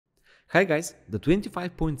Hi guys, the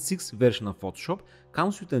 25.6 version of Photoshop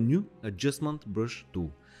comes with a new adjustment brush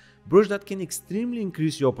tool. Brush that can extremely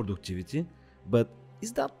increase your productivity, but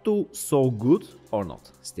is that tool so good or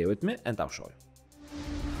not? Stay with me and I'll show you.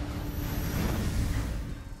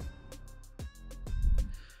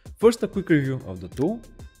 First, a quick review of the tool.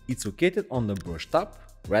 It's located on the brush tab,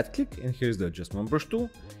 right click, and here's the adjustment brush tool.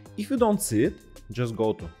 If you don't see it, just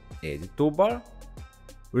go to Edit toolbar,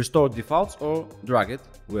 Restore defaults or drag it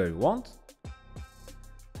where you want.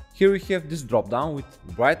 Here we have this drop down with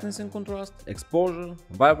brightness and contrast, exposure,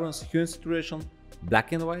 vibrance, hue and saturation,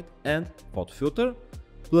 black and white, and photo filter,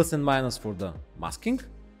 plus and minus for the masking.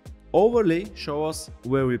 Overlay shows us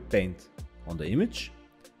where we paint on the image,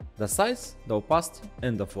 the size, the opacity,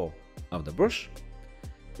 and the flow of the brush.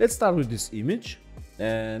 Let's start with this image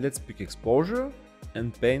and let's pick exposure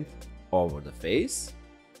and paint over the face.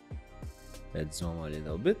 Let's zoom a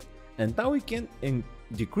little bit, and now we can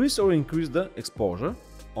decrease or increase the exposure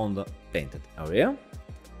on the painted area.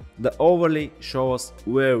 The overlay shows us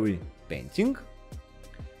where we're painting.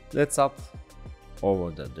 Let's add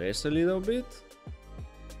over the dress a little bit,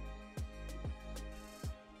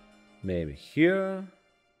 maybe here,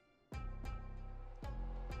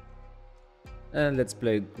 and let's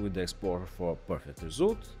play with the exposure for a perfect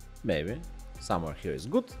result. Maybe somewhere here is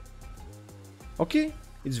good. Okay.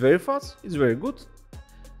 It's very fast, it's very good,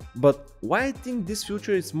 but why I think this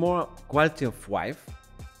feature is more quality of life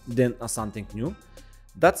than something new?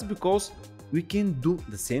 That's because we can do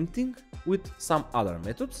the same thing with some other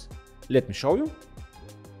methods. Let me show you.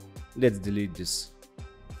 Let's delete this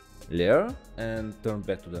layer and turn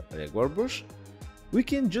back to the regular brush. We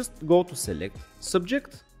can just go to select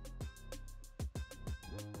subject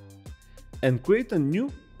and create a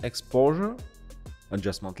new exposure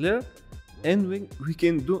adjustment layer. And we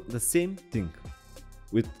can do the same thing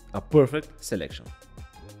with a perfect selection.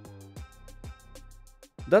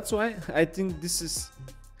 That's why I think this is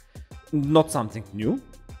not something new,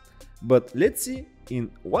 but let's see in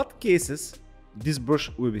what cases this brush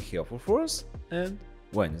will be helpful for us and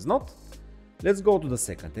when it's not. Let's go to the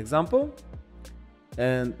second example,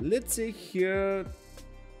 and let's say here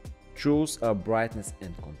choose a brightness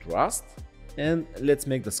and contrast, and let's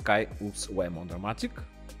make the sky looks way more dramatic.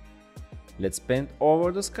 Let's paint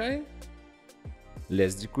over the sky,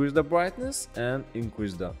 let's decrease the brightness and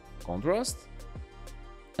increase the contrast.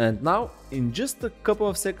 And now in just a couple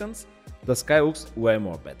of seconds the sky looks way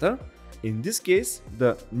more better. In this case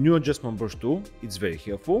the new adjustment brush tool is very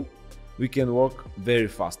helpful. We can work very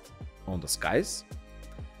fast on the skies.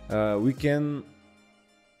 We can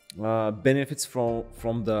benefit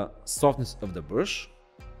from the softness of the brush.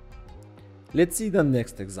 Let's see the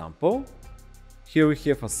next example. Here we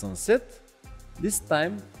have a sunset. This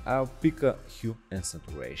time I'll pick a hue and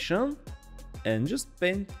saturation and just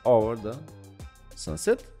paint over the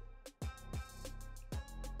sunset.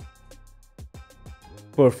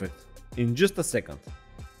 Perfect, in just a second.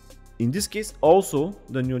 In this case also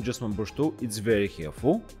the new adjustment brush tool is very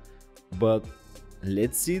helpful, but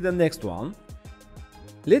let's see the next one.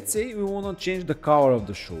 Let's say we want to change the color of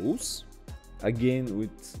the shoes, again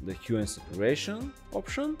with the hue and saturation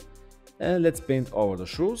option, and let's paint over the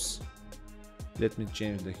shoes. Let me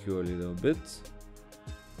change the hue a little bit,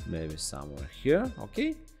 maybe somewhere here,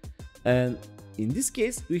 okay? And in this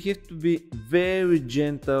case we have to be very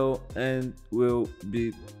gentle and will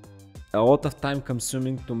be a lot of time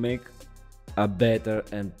consuming to make a better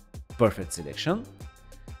and perfect selection.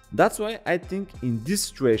 That's why I think in this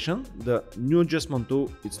situation the new adjustment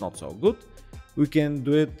tool is not so good. We can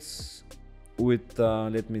do it with,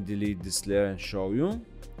 let me delete this layer and show you,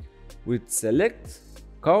 with select,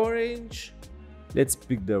 color range. Let's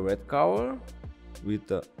pick the red color with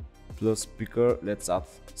the plus picker. Let's add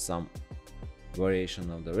some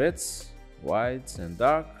variation of the reds, whites, and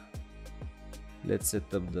dark. Let's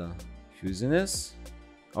set up the fuzziness.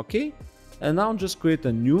 Okay, and now just create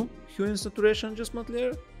a new hue and saturation adjustment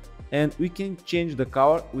layer, and we can change the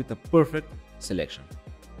color with a perfect selection.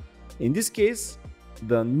 In this case,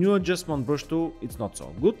 the new adjustment brush tool is not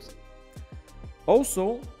so good.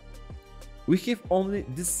 Also, we have only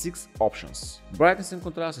these 6 options: brightness and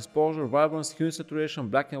contrast, exposure, vibrance, hue and saturation,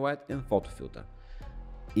 black and white, and photo filter.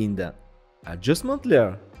 In the adjustment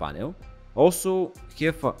layer panel also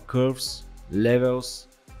have curves, levels,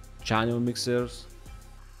 channel mixers.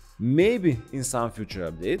 Maybe in some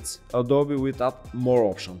future updates Adobe will add more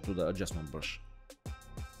options to the adjustment brush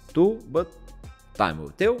tool, but time will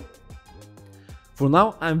tell. For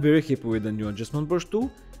now I'm very happy with the new adjustment brush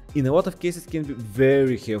tool. In a lot of cases it can be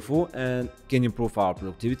very helpful and can improve our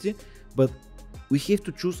productivity, but we have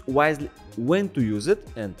to choose wisely when to use it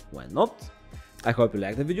and when not. I hope you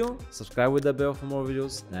liked the video, subscribe with the bell for more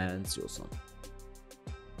videos, and see you soon.